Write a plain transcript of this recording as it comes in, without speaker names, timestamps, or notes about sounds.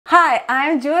Hi,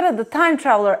 I'm Julia, the time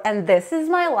traveler, and this is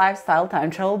my lifestyle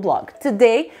time travel blog.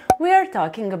 Today we are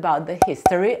talking about the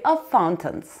history of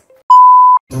fountains.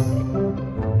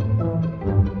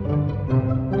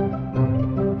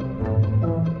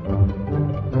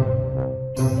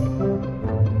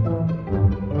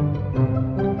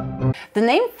 The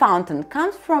name fountain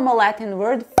comes from a Latin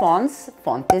word fons,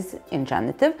 fontis in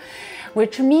genitive,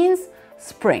 which means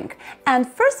spring. And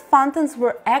first fountains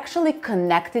were actually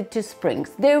connected to springs.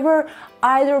 They were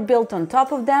either built on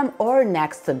top of them or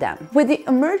next to them. With the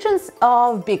emergence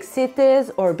of big cities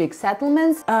or big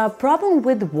settlements, a problem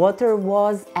with water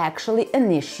was actually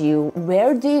an issue.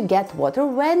 Where do you get water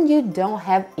when you don't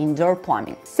have indoor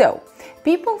plumbing? So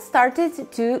people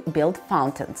started to build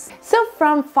fountains. So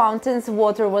from fountains,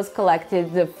 water was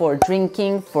collected for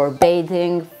drinking, for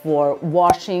bathing, for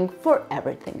washing, for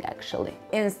everything actually.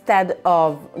 Instead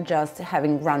of just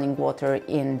having running water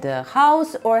in the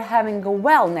house or having a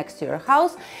well next to your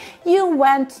house, you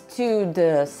went to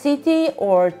the city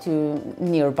or to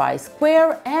nearby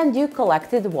square and you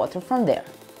collected water from there.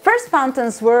 First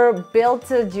fountains were built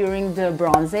during the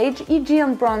Bronze Age,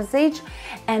 Aegean Bronze Age,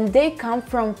 and they come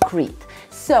from Crete.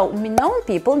 So Minoan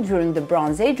people during the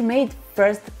Bronze Age made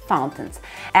first fountains.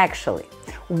 Actually,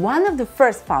 one of the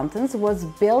first fountains was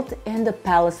built in the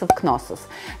Palace of Knossos,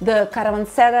 the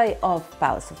caravanserai of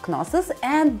Palace of Knossos,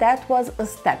 and that was a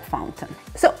step fountain.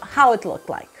 So how it looked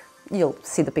like? You'll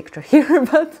see the picture here,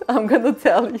 but I'm gonna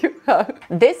tell you how.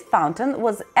 This fountain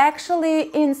was actually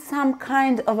in some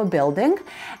kind of a building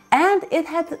and it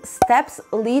had steps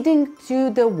leading to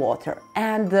the water,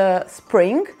 and the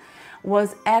spring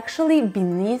was actually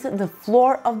beneath the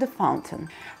floor of the fountain.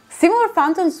 Similar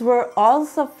fountains were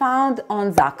also found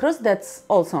on Zakros, that's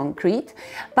also on Crete,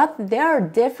 but there are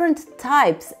different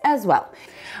types as well.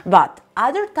 But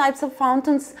other types of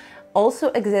fountains also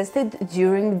existed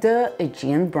during the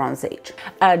Aegean Bronze Age.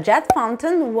 A jet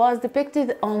fountain was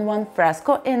depicted on one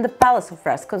fresco in the Palace of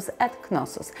Frescoes at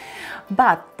Knossos,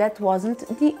 but that wasn't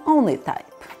the only type.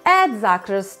 At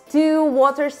Zakros, two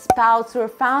water spouts were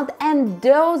found and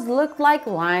those looked like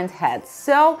lion's heads,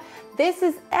 so this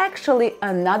is actually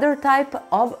another type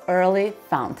of early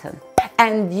fountain.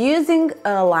 And using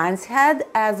a lion's head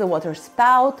as a water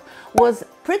spout was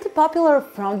pretty popular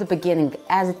from the beginning,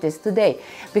 as it is today,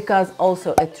 because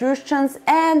also Etruscans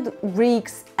and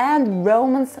Greeks and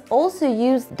Romans also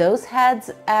used those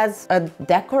heads as a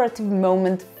decorative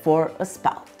moment for a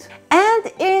spout.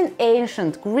 And in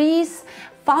ancient Greece,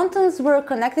 fountains were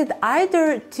connected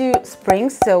either to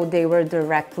springs, so they were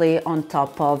directly on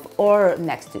top of or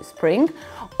next to spring,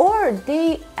 or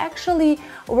they actually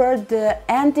were the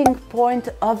ending point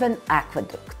of an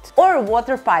aqueduct. Or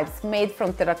water pipes made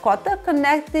from terracotta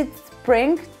connected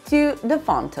spring to the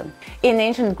fountain. In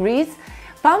ancient Greece,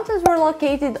 fountains were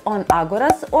located on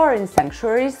agoras or in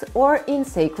sanctuaries or in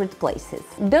sacred places.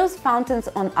 Those fountains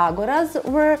on agoras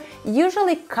were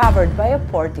usually covered by a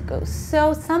portico,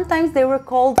 so sometimes they were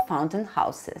called fountain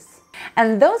houses.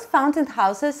 And those fountain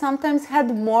houses sometimes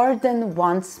had more than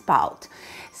one spout.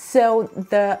 So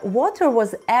the water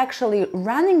was actually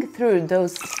running through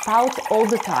those spouts all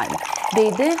the time.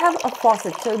 They didn't have a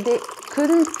faucet, so they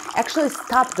couldn't actually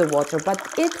stop the water, but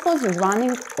it was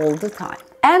running all the time.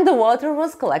 And the water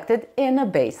was collected in a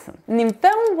basin.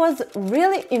 Nymphaeum was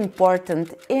really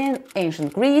important in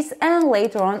ancient Greece and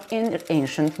later on in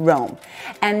ancient Rome.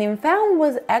 And Nymphaeum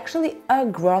was actually a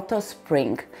grotto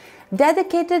spring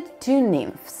dedicated to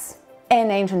nymphs. In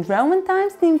ancient Roman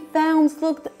times, Nymphaeums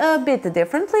looked a bit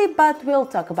differently, but we'll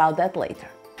talk about that later.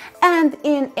 And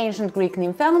in ancient Greek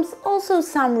Nymphaeums, also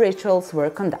some rituals were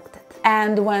conducted.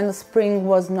 And when spring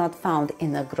was not found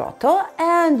in a grotto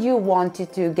and you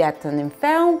wanted to get an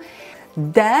Nymphaeum,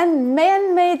 then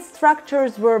man-made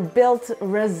structures were built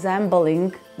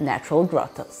resembling natural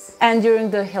grottos. And during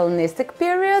the Hellenistic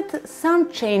period,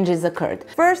 some changes occurred.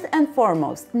 First and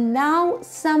foremost, now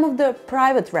some of the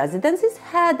private residences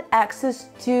had access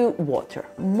to water.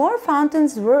 More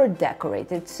fountains were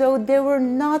decorated, so they were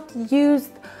not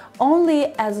used only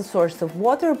as a source of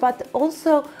water, but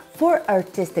also for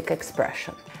artistic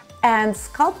expression. And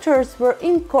sculptures were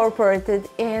incorporated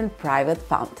in private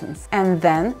fountains. And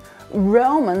then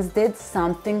Romans did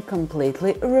something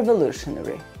completely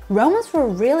revolutionary. Romans were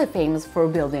really famous for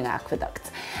building aqueducts,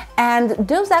 and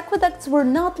those aqueducts were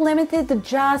not limited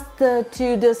just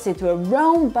to the city of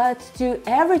Rome, but to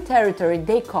every territory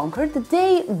they conquered,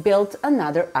 they built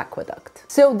another aqueduct.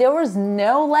 So there was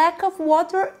no lack of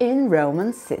water in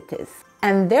Roman cities.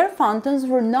 And their fountains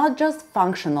were not just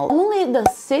functional. Only the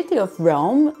city of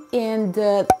Rome in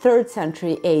the 3rd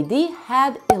century AD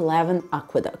had 11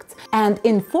 aqueducts. And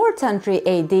in 4th century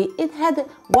AD it had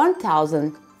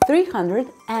 1,000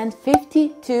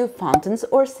 352 fountains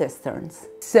or cisterns.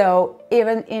 So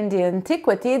even in the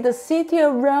Antiquity, the city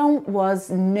of Rome was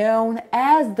known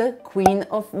as the Queen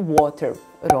of Water,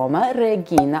 Roma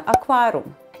Regina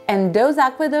Aquarum. And those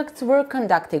aqueducts were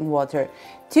conducting water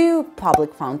to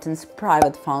public fountains,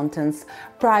 private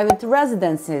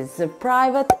residences,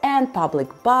 private and public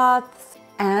baths,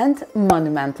 and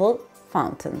monumental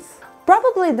fountains.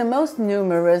 Probably the most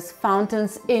numerous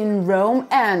fountains in Rome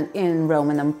and in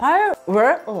Roman Empire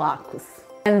were lacus.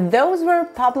 And those were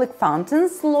public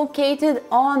fountains located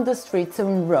on the streets of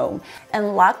Rome.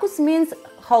 And lacus means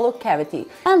hollow cavity.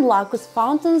 And lacus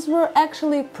fountains were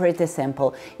actually pretty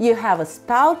simple. You have a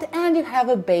spout and you have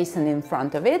a basin in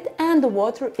front of it, and the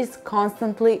water is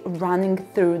constantly running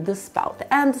through the spout.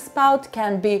 And the spout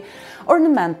can be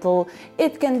ornamental,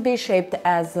 it can be shaped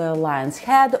as a lion's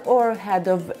head or head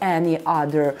of any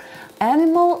other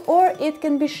animal, or it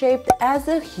can be shaped as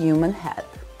a human head.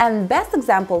 And best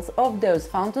examples of those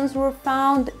fountains were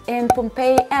found in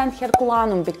Pompeii and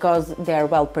Herculaneum because they're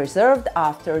well preserved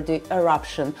after the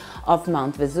eruption of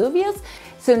Mount Vesuvius.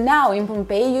 So now in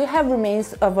Pompeii you have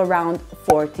remains of around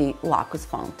 40 lacus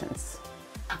fountains.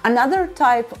 Another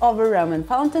type of a Roman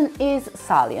fountain is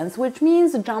saliens, which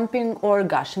means jumping or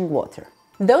gushing water.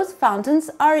 Those fountains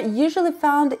are usually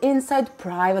found inside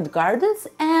private gardens,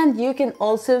 and you can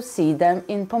also see them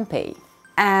in Pompeii.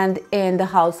 And in the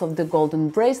House of the Golden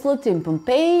Bracelet in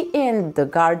Pompeii, in the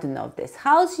garden of this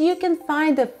house, you can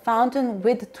find a fountain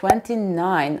with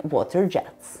 29 water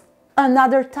jets.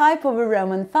 Another type of a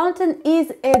Roman fountain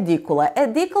is edicula.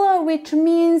 Edicula, which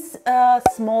means a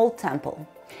small temple.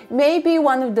 Maybe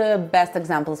one of the best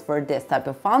examples for this type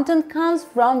of fountain comes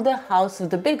from the House of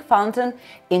the Big Fountain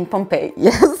in Pompeii.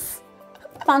 Yes.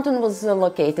 The fountain was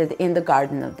located in the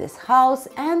garden of this house,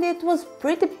 and it was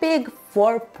pretty big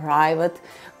for private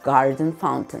garden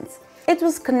fountains. It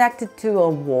was connected to a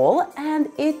wall,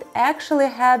 and it actually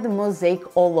had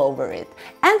mosaic all over it.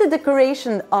 And the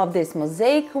decoration of this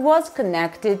mosaic was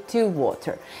connected to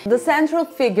water. The central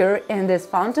figure in this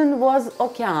fountain was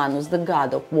Oceanus, the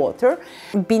god of water.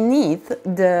 Beneath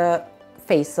the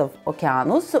face of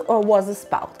Oceanus was a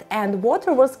spout, and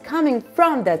water was coming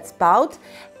from that spout,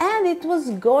 and it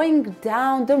was going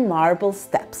down the marble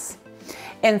steps.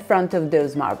 In front of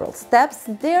those marble steps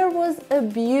there was a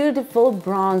beautiful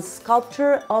bronze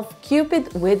sculpture of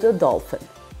Cupid with a dolphin.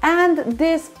 And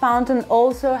this fountain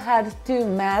also had two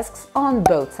masks on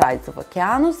both sides of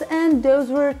Oceanus, and those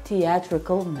were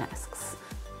theatrical masks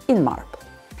in marble.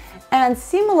 And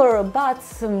similar but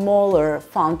smaller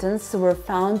fountains were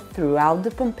found throughout the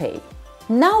Pompeii.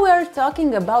 Now we are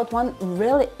talking about one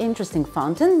really interesting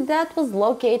fountain that was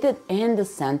located in the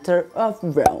center of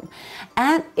Rome,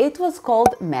 and it was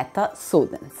called Meta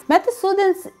Sudans. Meta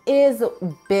Sudans is a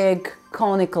big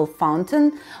conical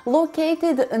fountain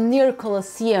located near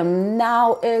Colosseum.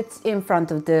 Now it's in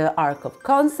front of the Ark of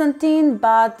Constantine,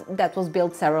 but that was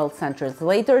built several centuries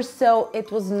later, so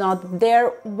it was not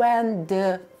there when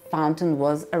the fountain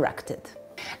was erected.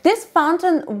 This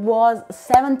fountain was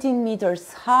 17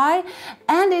 meters high,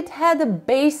 and it had a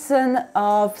basin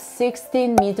of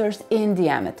 16 meters in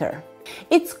diameter.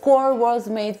 Its core was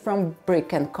made from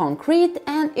brick and concrete,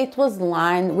 and it was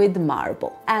lined with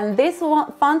marble. And this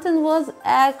fountain was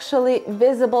actually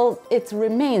visible, its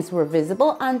remains were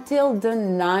visible until the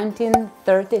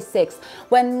 1936,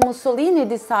 when Mussolini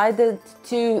decided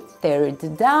to tear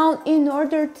it down in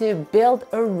order to build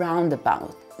a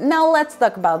roundabout. Now let's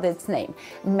talk about its name.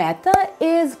 Meta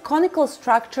is conical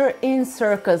structure in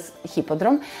circus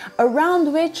hippodrome,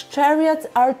 around which chariots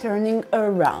are turning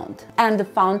around. And the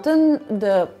fountain,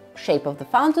 the shape of the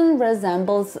fountain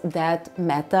resembles that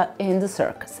meta in the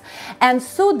circus. And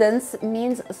sudans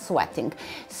means sweating.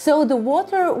 So the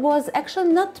water was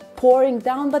actually not pouring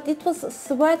down, but it was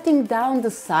sweating down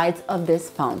the sides of this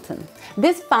fountain.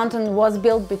 This fountain was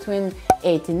built between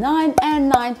 89 and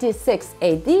 96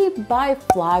 AD by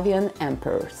Flavian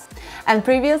emperors. And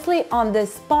previously on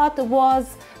this spot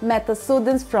was Meta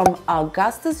Sudans from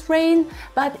Augustus' reign,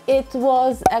 but it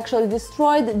was actually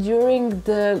destroyed during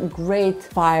the Great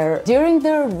Fire, during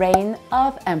the reign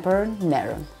of Emperor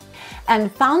Nero.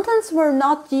 And fountains were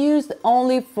not used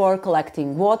only for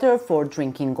collecting water for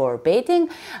drinking or bathing,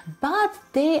 but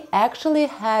they actually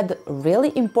had a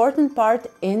really important part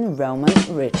in Roman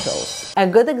rituals. A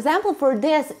good example for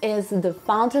this is the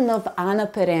fountain of Anna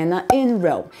Perenna in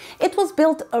Rome. It was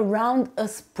built around a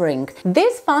spring.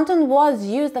 This fountain was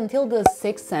used until the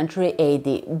 6th century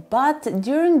AD, but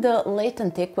during the late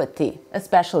antiquity,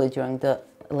 especially during the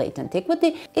late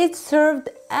antiquity, it served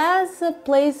as a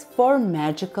place for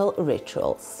magical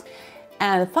rituals.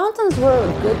 and fountains were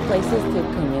good places to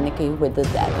communicate with the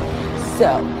dead.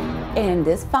 So, in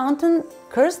this fountain,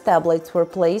 cursed tablets were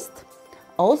placed,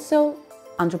 also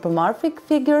anthropomorphic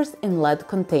figures in lead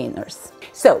containers.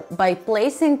 So, by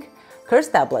placing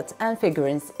cursed tablets and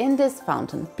figurines in this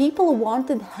fountain, people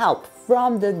wanted help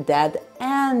from the dead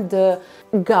and the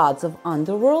gods of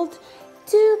underworld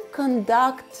to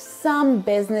conduct some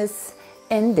business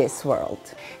in this world.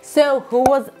 So, who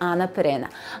was Anna Perenna?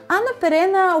 Anna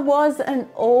Perenna was an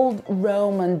old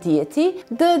Roman deity,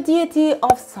 the deity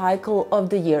of cycle of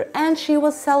the year, and she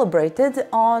was celebrated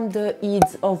on the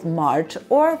Ides of March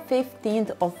or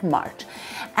 15th of March.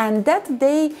 And that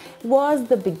day was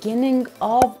the beginning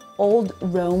of old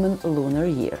Roman lunar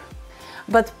year.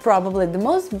 But probably the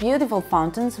most beautiful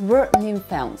fountains were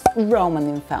Nymphaeums, Roman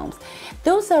Nymphaeums.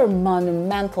 Those are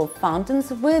monumental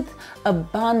fountains with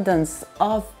abundance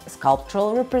of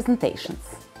sculptural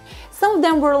representations. Some of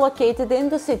them were located in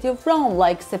the city of Rome,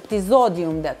 like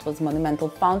Septisodium, that was a monumental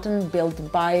fountain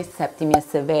built by Septimius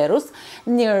Severus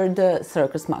near the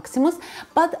Circus Maximus,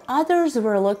 but others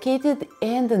were located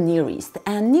in the Near East.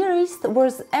 And Near East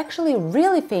was actually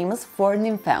really famous for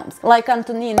Nymphaeums, like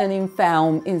Antonina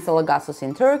Nymphaeum in Salagassos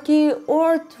in Turkey,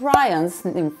 or Trajan's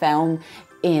Nymphaeum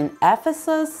in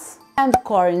Ephesus, and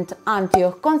Corinth,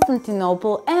 Antioch,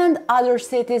 Constantinople, and other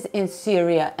cities in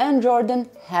Syria and Jordan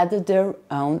had their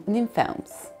own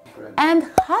Nymphaeums. And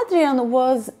Hadrian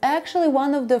was actually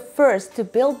one of the first to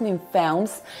build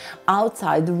Nymphaeums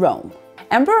outside Rome.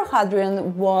 Emperor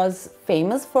Hadrian was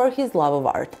famous for his love of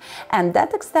art, and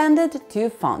that extended to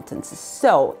fountains.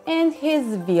 So, in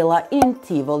his villa in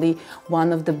Tivoli,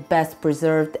 one of the best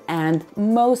preserved and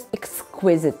most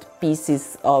exquisite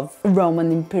pieces of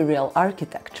Roman imperial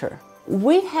architecture,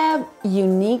 we have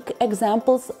unique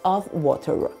examples of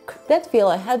waterwork. That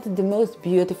villa had the most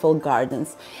beautiful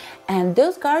gardens, and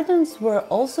those gardens were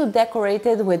also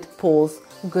decorated with pools,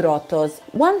 grottos,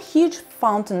 one huge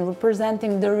fountain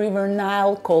representing the river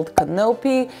Nile called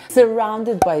Canopy,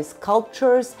 surrounded by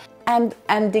sculptures, and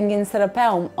ending in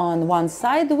Serapeum on one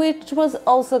side, which was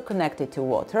also connected to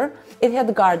water. It had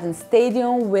a garden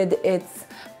stadium with its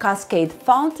cascade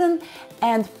fountain,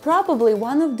 and probably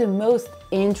one of the most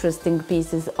interesting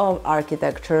pieces of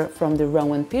architecture from the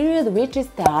Roman period, which is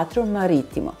Teatro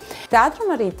Marittimo. Teatro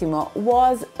Marittimo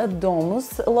was a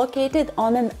domus located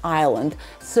on an island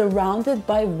surrounded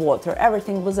by water.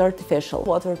 Everything was artificial.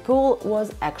 Water pool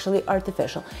was actually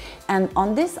artificial. And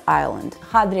on this island,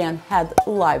 Hadrian had a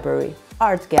library,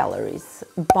 art galleries,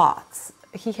 baths.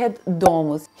 He had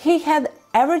domus. He had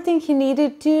everything he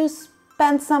needed to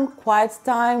spend some quiet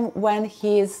time when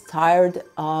he is tired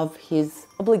of his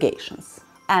obligations.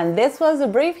 And this was a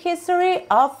brief history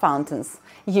of fountains.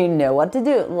 You know what to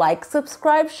do. Like,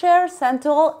 subscribe, share, send to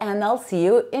all, and I'll see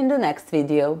you in the next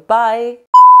video. Bye!